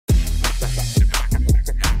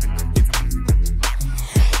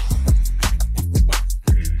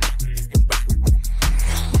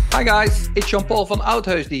Hi guys, it's Jean-Paul van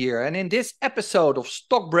Oudheusden here, and in this episode of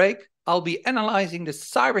Stock Break, I'll be analyzing the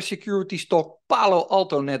cybersecurity stock Palo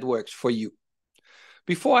Alto Networks for you.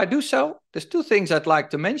 Before I do so, there's two things I'd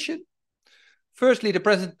like to mention. Firstly, the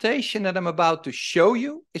presentation that I'm about to show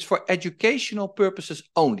you is for educational purposes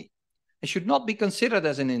only and should not be considered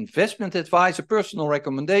as an investment advice, a personal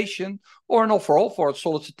recommendation, or an offer or a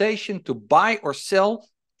solicitation to buy or sell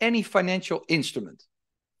any financial instrument.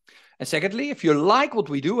 And secondly, if you like what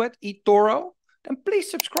we do at eToro, then please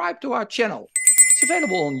subscribe to our channel. It's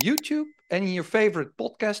available on YouTube and in your favorite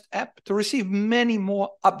podcast app to receive many more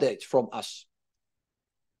updates from us.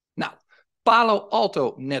 Now, Palo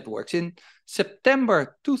Alto Networks. In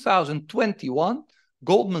September 2021,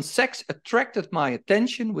 Goldman Sachs attracted my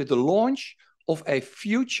attention with the launch of a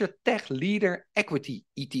future tech leader equity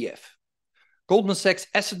ETF. Goldman Sachs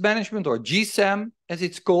Asset Management, or GSAM as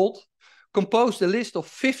it's called, composed a list of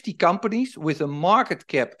 50 companies with a market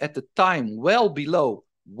cap at the time well below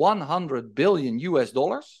 $100 billion,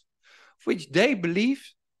 which they believe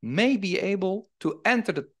may be able to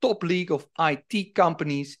enter the top league of IT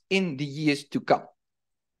companies in the years to come.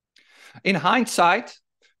 In hindsight,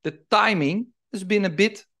 the timing has been a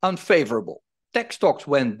bit unfavorable. Tech stocks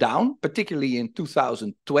went down, particularly in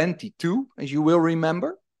 2022, as you will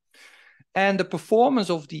remember. And the performance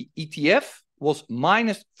of the ETF was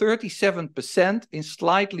minus 37% in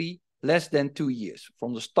slightly less than 2 years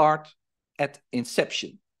from the start at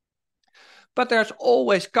inception. But there's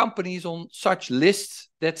always companies on such lists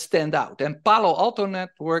that stand out, and Palo Alto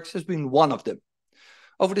Networks has been one of them.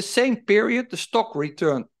 Over the same period, the stock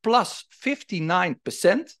returned plus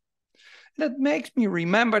 59%. That makes me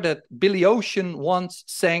remember that Billy Ocean once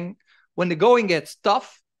sang, "When the going gets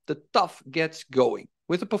tough, the tough gets going."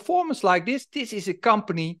 With a performance like this is a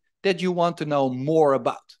company that you want to know more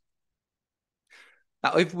about.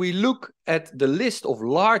 Now, if we look at the list of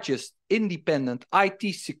largest independent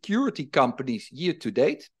IT security companies year to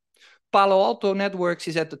date, Palo Alto Networks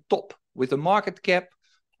is at the top with a market cap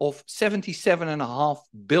of $77.5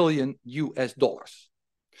 billion.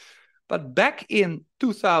 But back in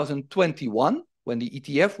 2021, when the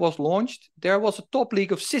ETF was launched, there was a top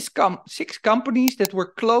league of six companies that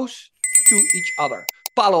were close to each other.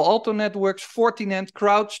 Palo Alto Networks, Fortinet,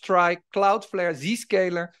 CrowdStrike, Cloudflare,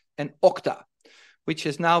 Zscaler, and Okta, which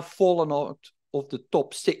has now fallen out of the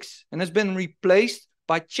top 6 and has been replaced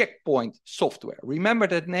by Checkpoint Software. Remember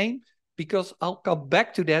that name? Because I'll come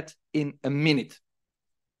back to that in a minute.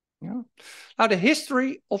 Yeah. Now, the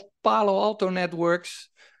history of Palo Alto Networks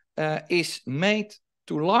is made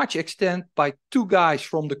to a large extent by two guys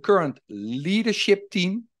from the current leadership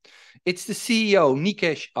team. It's the CEO,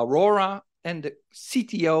 Nikesh Arora, and the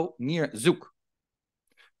CTO, Nir Zook.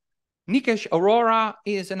 Nikesh Arora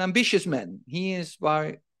is an ambitious man. He is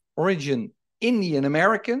by origin Indian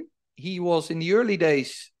American. He was in the early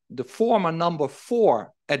days the former number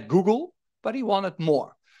 4 at Google, but he wanted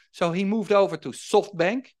more. So he moved over to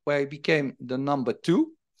SoftBank, where he became the number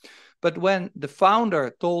 2. But when the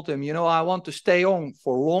founder told him, I want to stay on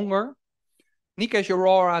for longer, Nikesh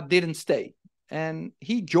Arora didn't stay. And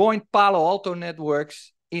he joined Palo Alto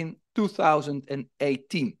Networks in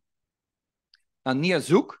 2018. Now, Nir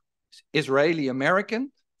Zook,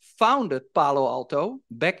 Israeli-American, founded Palo Alto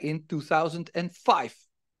back in 2005.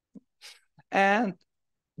 And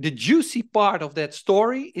the juicy part of that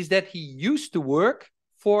story is that he used to work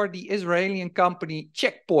for the Israeli company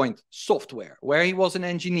Checkpoint Software, where he was an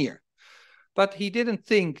engineer. But he didn't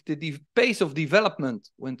think the pace of development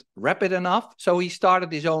went rapid enough, so he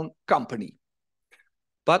started his own company.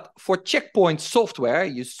 But for Checkpoint Software,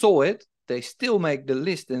 you saw it, they still make the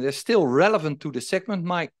list and they're still relevant to the segment.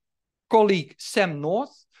 My colleague Sam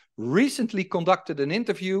North recently conducted an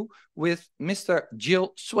interview with Mr.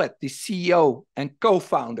 Jill Sweat, the CEO and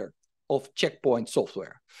co-founder of Checkpoint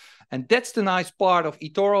Software. And that's the nice part of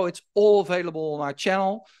eToro. It's all available on our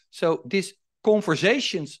channel. So this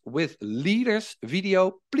Conversations with Leaders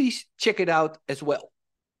video, please check it out as well.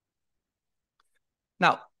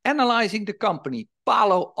 Now, analyzing the company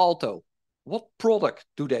Palo Alto, what product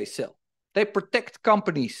do they sell? They protect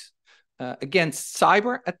companies against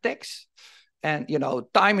cyber attacks. And,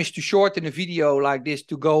 time is too short in a video like this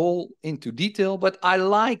to go all into detail, but I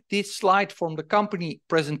like this slide from the company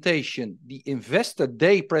presentation, the Investor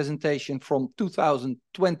Day presentation from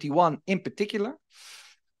 2021 in particular,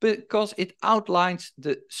 because it outlines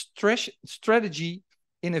the strategy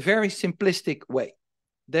in a very simplistic way.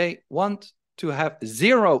 They want to have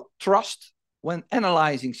zero trust when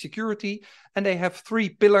analyzing security, and they have 3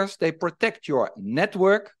 pillars. They protect your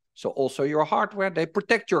network, so also your hardware. They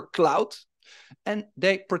protect your cloud, and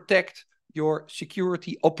they protect your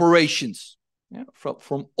security operations.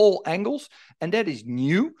 from all angles. And that is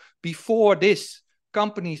new. Before this,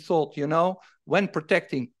 company thought, when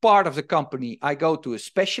protecting part of the company, I go to a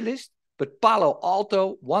specialist. But Palo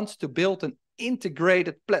Alto wants to build an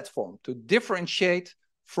integrated platform to differentiate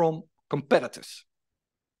from competitors.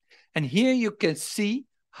 And here you can see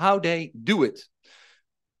how they do it.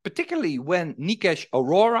 Particularly when Nikesh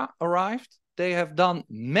Arora arrived, they have done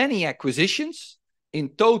many acquisitions. In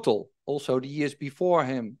total, also the years before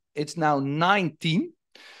him, it's now 19.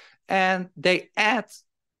 And they add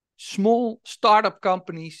small startup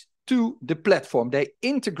companies to the platform. They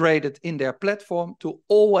integrate it in their platform to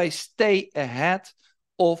always stay ahead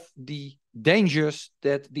of the dangers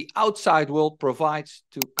that the outside world provides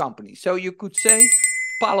to companies. So you could say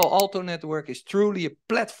Palo Alto Network is truly a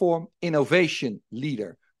platform innovation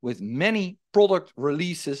leader with many product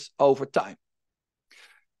releases over time.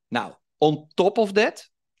 Now, on top of that,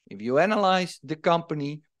 if you analyze the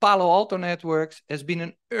company, Palo Alto Networks has been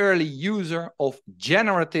an early user of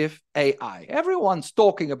generative AI. Everyone's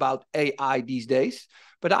talking about AI these days,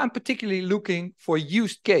 but I'm particularly looking for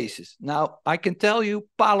use cases. Now, I can tell you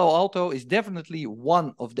Palo Alto is definitely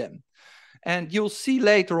one of them. And you'll see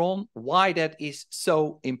later on why that is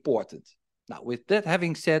so important. Now, with that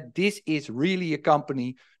having said, this is really a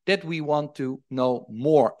company that we want to know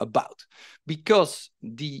more about, because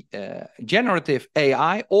the generative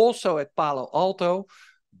AI also at Palo Alto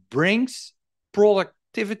brings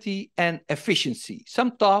productivity and efficiency.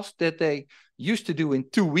 Some tasks that they used to do in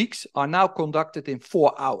 2 weeks are now conducted in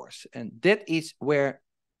 4 hours. And that is where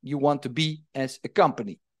you want to be as a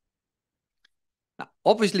company. Now,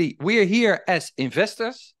 obviously, we're here as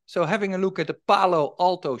investors. So having a look at the Palo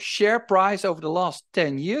Alto share price over the last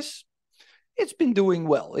 10 years, it's been doing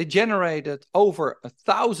well. It generated over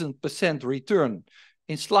 1,000% return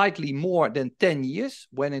in slightly more than 10 years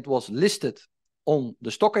when it was listed on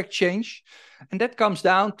the stock exchange. And that comes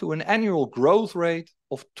down to an annual growth rate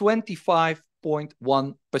of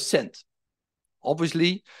 25.1%.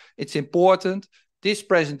 Obviously, it's important. This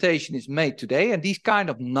presentation is made today, and these kind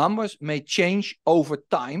of numbers may change over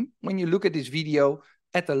time when you look at this video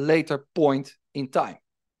at a later point in time.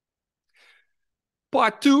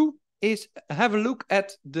 Part 2 is have a look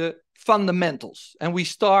at the fundamentals, and we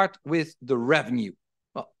start with the revenue.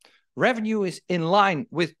 Well, revenue is in line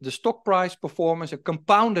with the stock price performance, a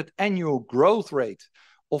compounded annual growth rate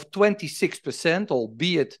of 26%,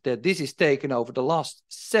 albeit that this is taken over the last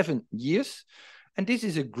 7 years. And this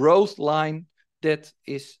is a growth line that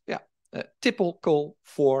is typical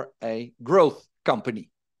for a growth company.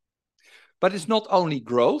 But it's not only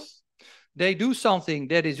growth. They do something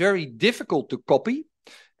that is very difficult to copy,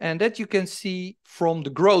 and that you can see from the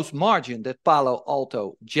gross margin that Palo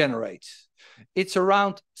Alto generates. It's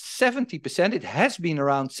around 70%. It has been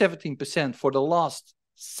around 17% for the last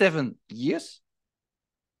 7 years.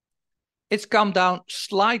 It's come down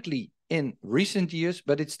slightly in recent years,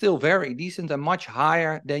 but it's still very decent and much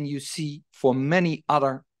higher than you see for many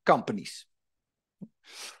other companies.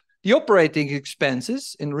 The operating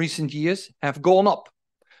expenses in recent years have gone up,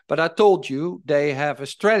 but I told you they have a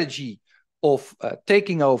strategy of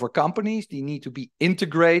taking over companies. They need to be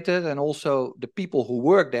integrated, and also the people who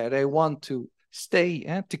work there, they want to stay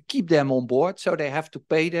to keep them on board, so they have to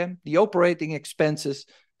pay them. The operating expenses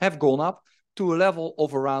have gone up to a level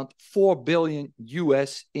of around $4 billion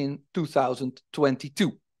US in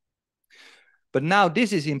 2022. But now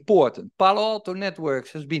this is important. Palo Alto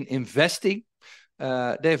Networks has been investing.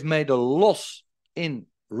 They've made a loss in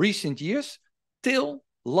recent years till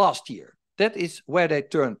last year. That is where they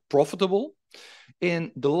turned profitable.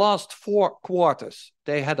 In the last 4 quarters,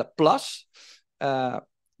 they had a plus. The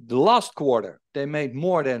last quarter, they made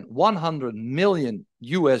more than $100 million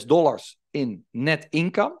US in net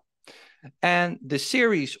income. And the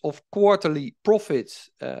series of quarterly profits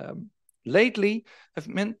lately have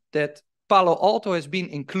meant that Palo Alto has been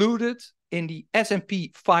included in the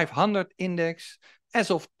S&P 500 index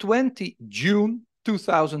as of 20 June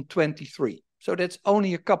 2023. So that's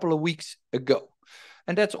only a couple of weeks ago.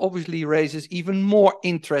 And that obviously raises even more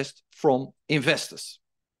interest from investors.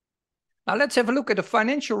 Now let's have a look at the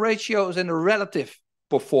financial ratios and the relative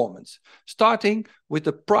performance, starting with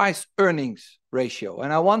the price earnings ratio.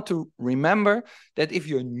 And I want to remember that if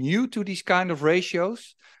you're new to these kind of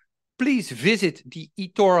ratios, please visit the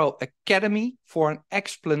eToro Academy for an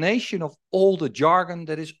explanation of all the jargon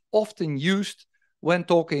that is often used when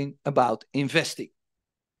talking about investing.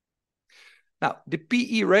 Now, the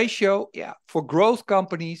PE ratio, for growth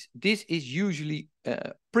companies, this is usually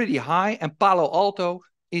pretty high, and Palo Alto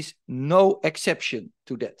is no exception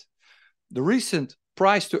to that. The recent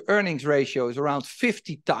price to earnings ratio is around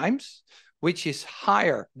 50 times, which is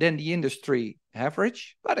higher than the industry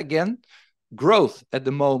average. But again, growth at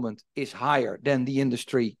the moment is higher than the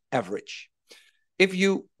industry average. If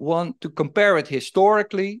you want to compare it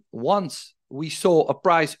historically, once we saw a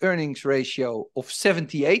price earnings ratio of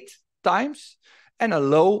 78 times and a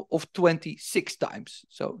low of 26 times.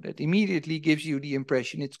 So that immediately gives you the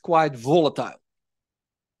impression it's quite volatile.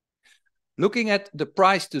 Looking at the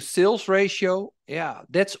price to sales ratio,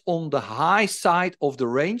 that's on the high side of the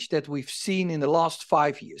range that we've seen in the last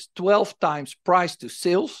 5 years. 12 times price to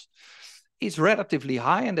sales is relatively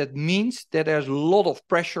high, and that means that there's a lot of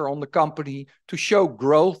pressure on the company to show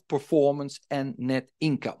growth, performance, and net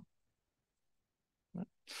income.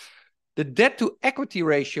 The debt to equity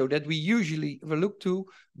ratio that we usually look to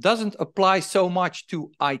doesn't apply so much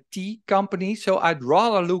to IT companies, so I'd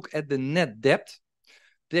rather look at the net debt.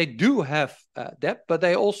 They do have debt, but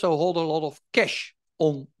they also hold a lot of cash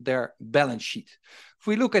on their balance sheet. If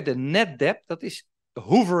we look at the net debt, that is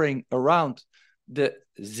hovering around the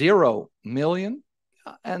 0 million,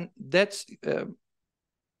 and that's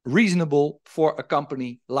reasonable for a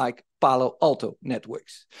company like Palo Alto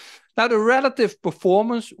Networks. Now, the relative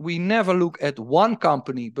performance, we never look at one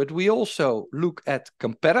company, but we also look at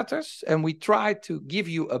competitors, and we try to give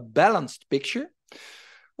you a balanced picture.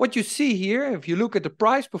 What you see here, if you look at the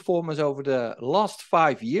price performance over the last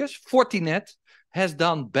 5 years, Fortinet has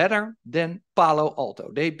done better than Palo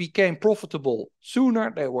Alto. They became profitable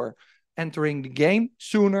sooner. They were entering the game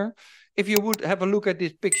sooner. If you would have a look at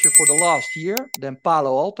this picture for the last year, then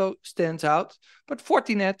Palo Alto stands out. But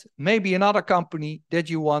Fortinet may be another company that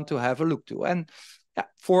you want to have a look to. And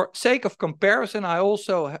for sake of comparison, I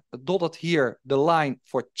also dotted here the line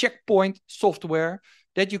for Checkpoint software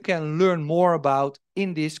that you can learn more about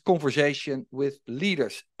in this Conversation with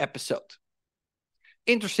Leaders episode.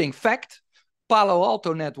 Interesting fact, Palo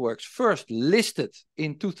Alto Networks first listed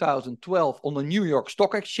in 2012 on the New York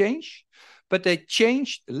Stock Exchange, but they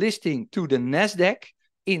changed listing to the NASDAQ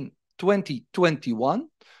in 2021,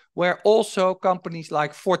 where also companies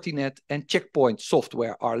like Fortinet and Checkpoint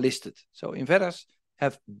software are listed. So investors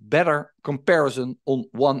have better comparison on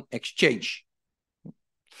one exchange.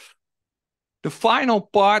 The final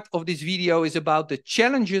part of this video is about the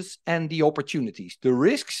challenges and the opportunities, the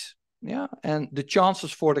risks, and the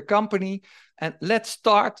chances for the company. And let's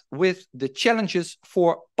start with the challenges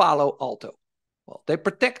for Palo Alto. Well, they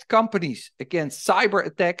protect companies against cyber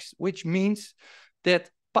attacks, which means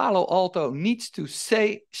that Palo Alto needs to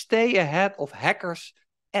stay ahead of hackers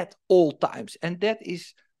at all times. And that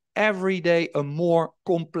is every day a more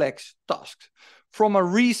complex task. From a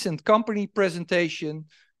recent company presentation,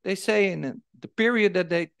 they say in the period that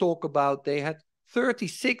they talk about, they had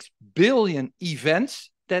 36 billion events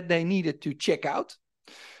that they needed to check out,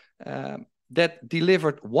 that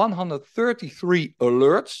delivered 133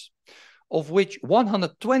 alerts, of which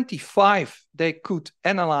 125 they could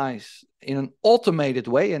analyze in an automated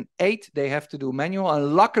way, and 8 they have to do manual.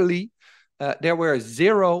 And luckily, there were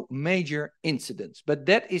 0 major incidents. But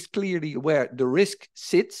that is clearly where the risk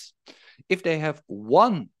sits. If they have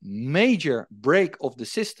one major break of the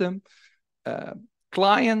system,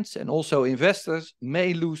 clients and also investors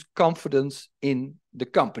may lose confidence in the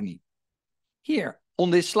company. Here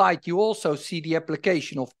on this slide, you also see the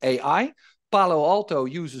application of AI. Palo Alto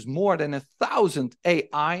uses more than 1,000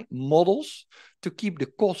 AI models to keep the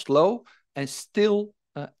cost low and still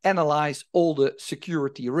analyze all the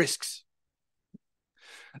security risks.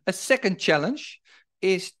 A second challenge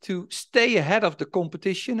is to stay ahead of the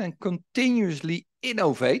competition and continuously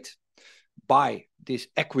innovate by this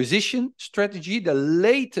acquisition strategy. The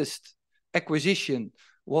latest acquisition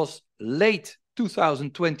was late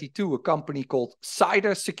 2022, a company called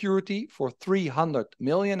Cybersecurity for 300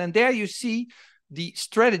 million. And there you see the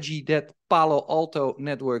strategy that Palo Alto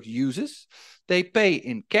Networks uses. They pay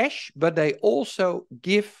in cash, but they also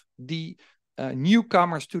give the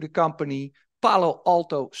newcomers to the company Palo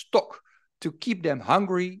Alto stock to keep them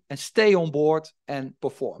hungry and stay on board and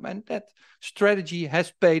perform. And that strategy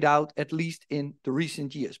has paid out, at least in the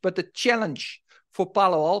recent years. But the challenge for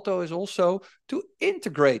Palo Alto is also to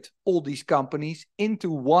integrate all these companies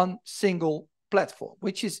into one single platform,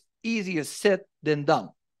 which is easier said than done.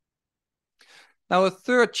 Now, a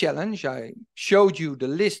third challenge, I showed you the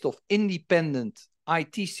list of independent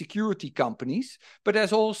IT security companies, but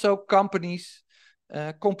there's also companies,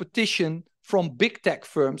 competition from big tech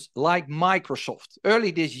firms like Microsoft.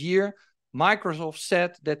 Early this year, Microsoft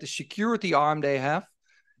said that the security arm they have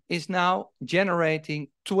is now generating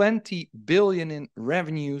 20 billion in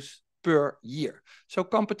revenues per year. So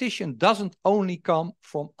competition doesn't only come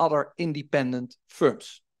from other independent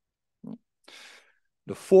firms.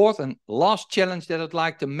 The fourth and last challenge that I'd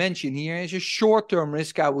like to mention here is a short-term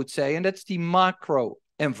risk, I would say, and that's the macro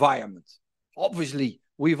environment. Obviously,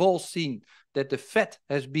 we've all seen that the Fed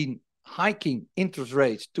has been hiking interest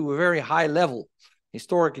rates to a very high level,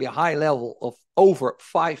 historically a high level of over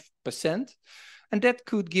 5%, and that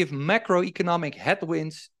could give macroeconomic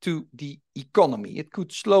headwinds to the economy. It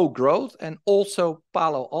could slow growth, and also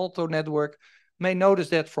Palo Alto Network may notice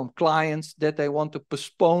that from clients that they want to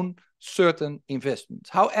postpone certain investments.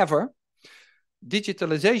 However,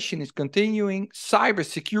 digitalization is continuing.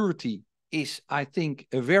 Cybersecurity is, I think,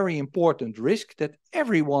 a very important risk that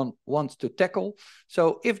everyone wants to tackle.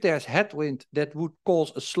 So if there's headwind that would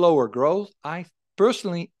cause a slower growth, I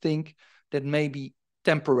personally think that may be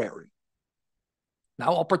temporary.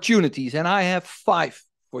 Now, opportunities, and I have 5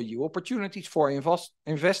 for you. Opportunities for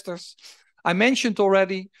investors. I mentioned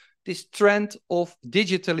already this trend of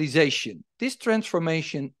digitalization. This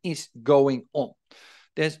transformation is going on.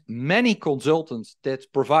 There's many consultants that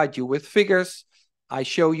provide you with figures. I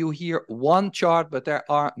show you here one chart, but there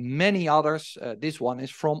are many others. This one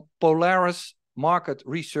is from Polaris Market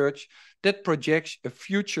Research that projects a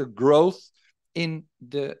future growth in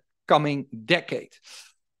the coming decade.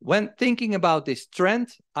 When thinking about this trend,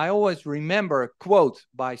 I always remember a quote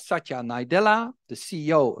by Satya Nadella, the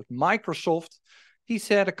CEO of Microsoft. He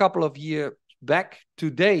said a couple of years back,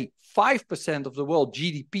 today, 5% of the world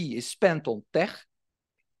GDP is spent on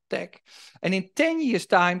tech. And in 10 years'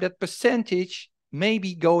 time, that percentage may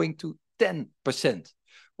be going to 10%.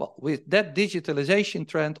 Well, with that digitalization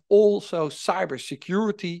trend, also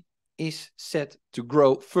cybersecurity is set to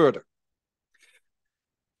grow further.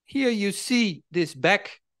 Here you see this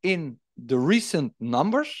back in the recent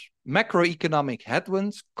numbers. Macroeconomic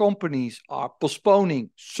headwinds, companies are postponing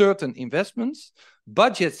certain investments.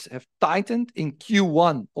 Budgets have tightened in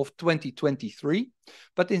Q1 of 2023,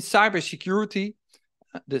 but in cybersecurity,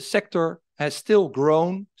 the sector has still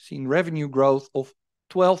grown, seen revenue growth of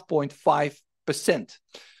 12.5%.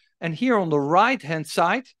 And here on the right-hand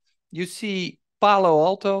side, you see Palo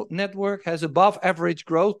Alto Network has above average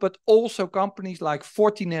growth, but also companies like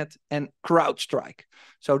Fortinet and CrowdStrike.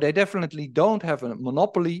 So they definitely don't have a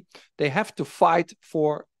monopoly. They have to fight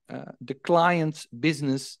for the client's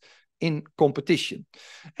business in competition.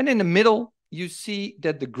 And in the middle, you see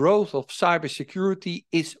that the growth of cybersecurity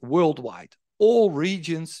is worldwide. All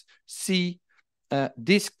regions see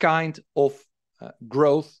this kind of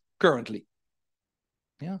growth currently.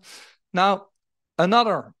 Yeah. Now,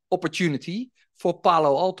 another opportunity for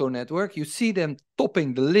Palo Alto Network, you see them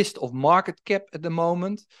topping the list of market cap at the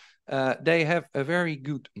moment. They have a very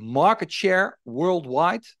good market share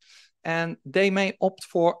worldwide, and they may opt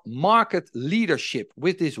for market leadership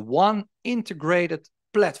with this one integrated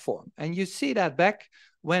platform. And you see that back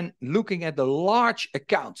when looking at the large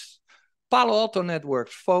accounts. Palo Alto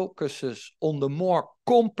Networks focuses on the more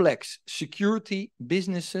complex security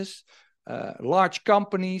businesses, large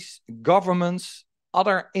companies, governments,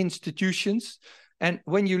 other institutions. And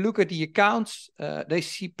when you look at the accounts, they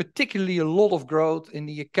see particularly a lot of growth in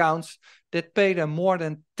the accounts that pay them more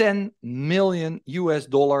than $10 million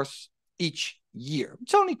each year.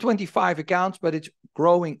 It's only 25 accounts, but it's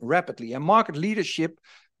growing rapidly. And market leadership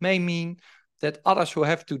may mean that others who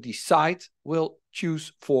have to decide will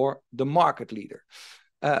choose for the market leader.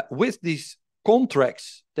 With these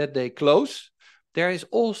contracts that they close, there is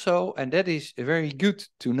also, and that is very good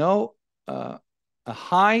to know, a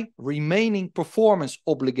high remaining performance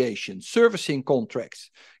obligation. Servicing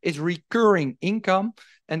contracts is recurring income,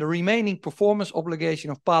 and the remaining performance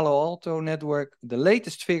obligation of Palo Alto Network, the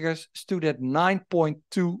latest figures stood at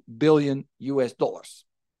 $9.2 billion.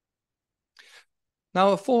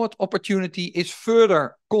 Now, a fourth opportunity is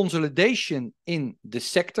further consolidation in the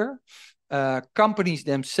sector. Companies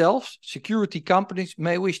themselves, security companies,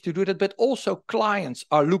 may wish to do that, but also clients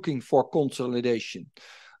are looking for consolidation.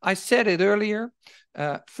 I said it earlier.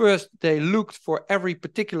 First, they looked for every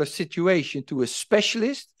particular situation to a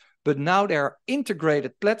specialist, but now there are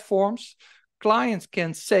integrated platforms. Clients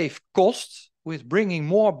can save costs with bringing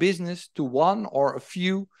more business to one or a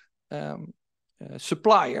few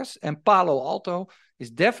suppliers, and Palo Alto is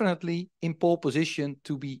definitely in pole position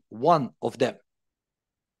to be one of them.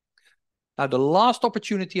 Now, the last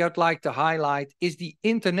opportunity I'd like to highlight is the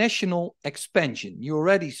international expansion. You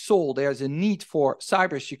already saw there's a need for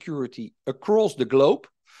cybersecurity across the globe.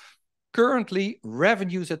 Currently,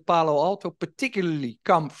 revenues at Palo Alto particularly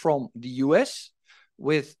come from the US,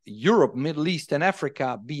 with Europe, Middle East, and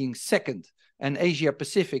Africa being second, and Asia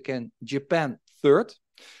Pacific and Japan third.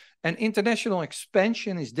 And international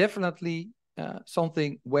expansion is definitely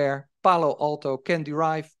something where Palo Alto can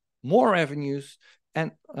derive more revenues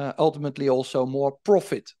and ultimately also more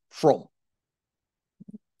profit from.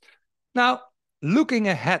 Now, looking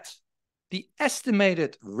ahead, the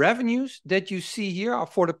estimated revenues that you see here are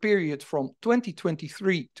for the period from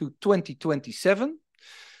 2023 to 2027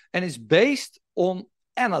 and is based on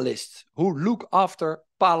analysts who look after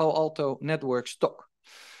Palo Alto Network stock.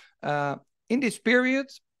 In this period,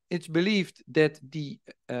 it's believed that the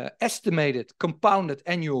estimated compounded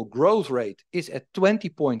annual growth rate is at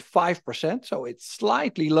 20.5%, so it's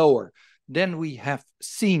slightly lower than we have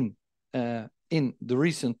seen in the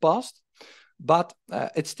recent past, but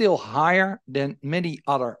it's still higher than many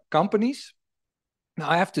other companies. Now,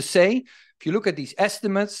 I have to say, if you look at these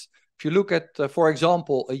estimates, if you look at, for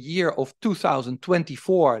example, a year of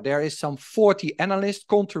 2024, there is some 40 analysts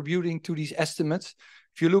contributing to these estimates.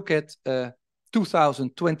 If you look at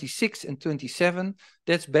 2026 and 27,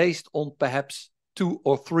 that's based on perhaps 2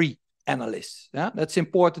 or 3 analysts. Yeah? That's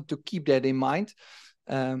important to keep that in mind.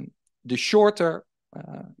 The shorter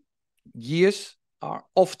years are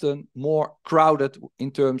often more crowded in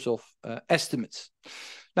terms of estimates.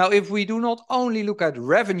 Now, if we do not only look at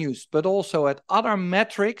revenues, but also at other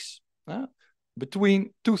metrics,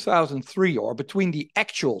 between 2003 or between the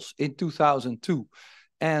actuals in 2002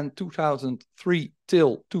 and 2003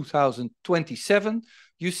 till 2027,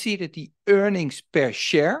 you see that the earnings per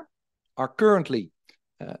share are currently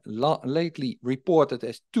lately reported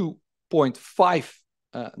as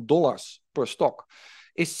 $2.5 per stock,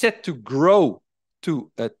 is set to grow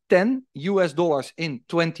to $10 in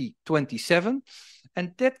 2027.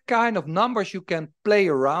 And that kind of numbers you can play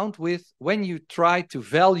around with when you try to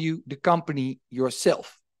value the company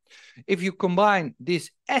yourself. If you combine this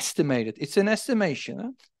estimated, it's an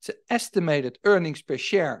estimation, it's an estimated earnings per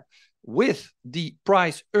share with the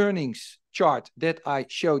price earnings chart that I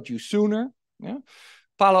showed you sooner.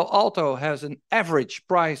 Palo Alto has an average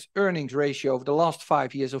price earnings ratio over the last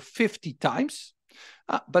 5 years of 50 times,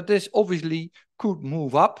 but this obviously could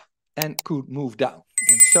move up and could move down.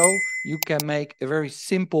 And so you can make a very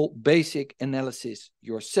simple, basic analysis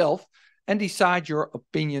yourself and decide your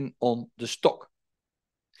opinion on the stock.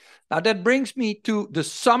 Now that brings me to the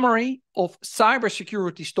summary of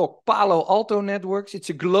cybersecurity stock Palo Alto Networks. It's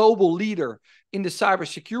a global leader in the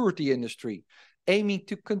cybersecurity industry, aiming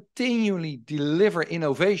to continually deliver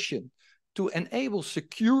innovation to enable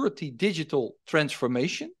security digital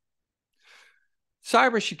transformation.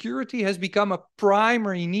 Cybersecurity has become a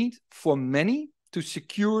primary need for many to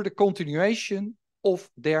secure the continuation of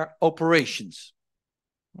their operations.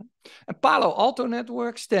 And Palo Alto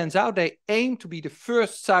Networks stands out. They aim to be the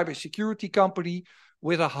first cybersecurity company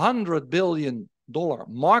with $100 billion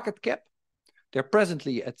market cap. They're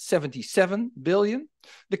presently at $77 billion.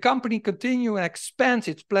 The company continues and expands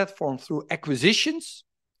its platform through acquisitions.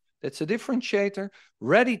 That's a differentiator,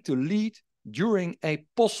 ready to lead during a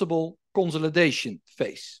possible consolidation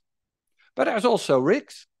phase. But there's also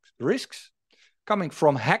risks coming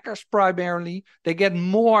from hackers primarily. They get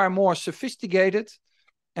more and more sophisticated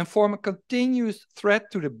and form a continuous threat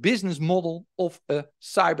to the business model of a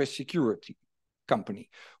cybersecurity company.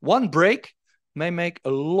 One break may make a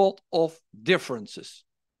lot of differences.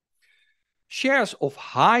 Shares of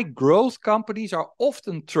high growth companies are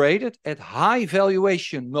often traded at high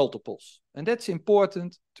valuation multiples, and that's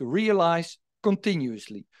important to realize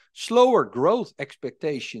continuously. Slower growth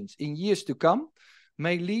expectations in years to come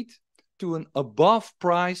may lead to an above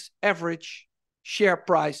price average share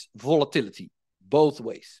price volatility, both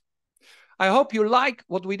ways. I hope you like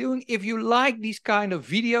what we're doing. If you like these kind of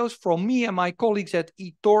videos from me and my colleagues at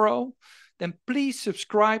eToro, then please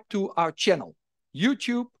subscribe to our channel,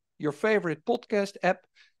 YouTube, your favorite podcast app,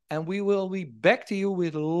 and we will be back to you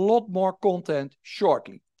with a lot more content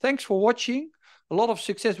shortly. Thanks for watching. A lot of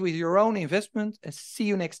success with your own investment and see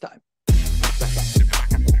you next time. Bye-bye.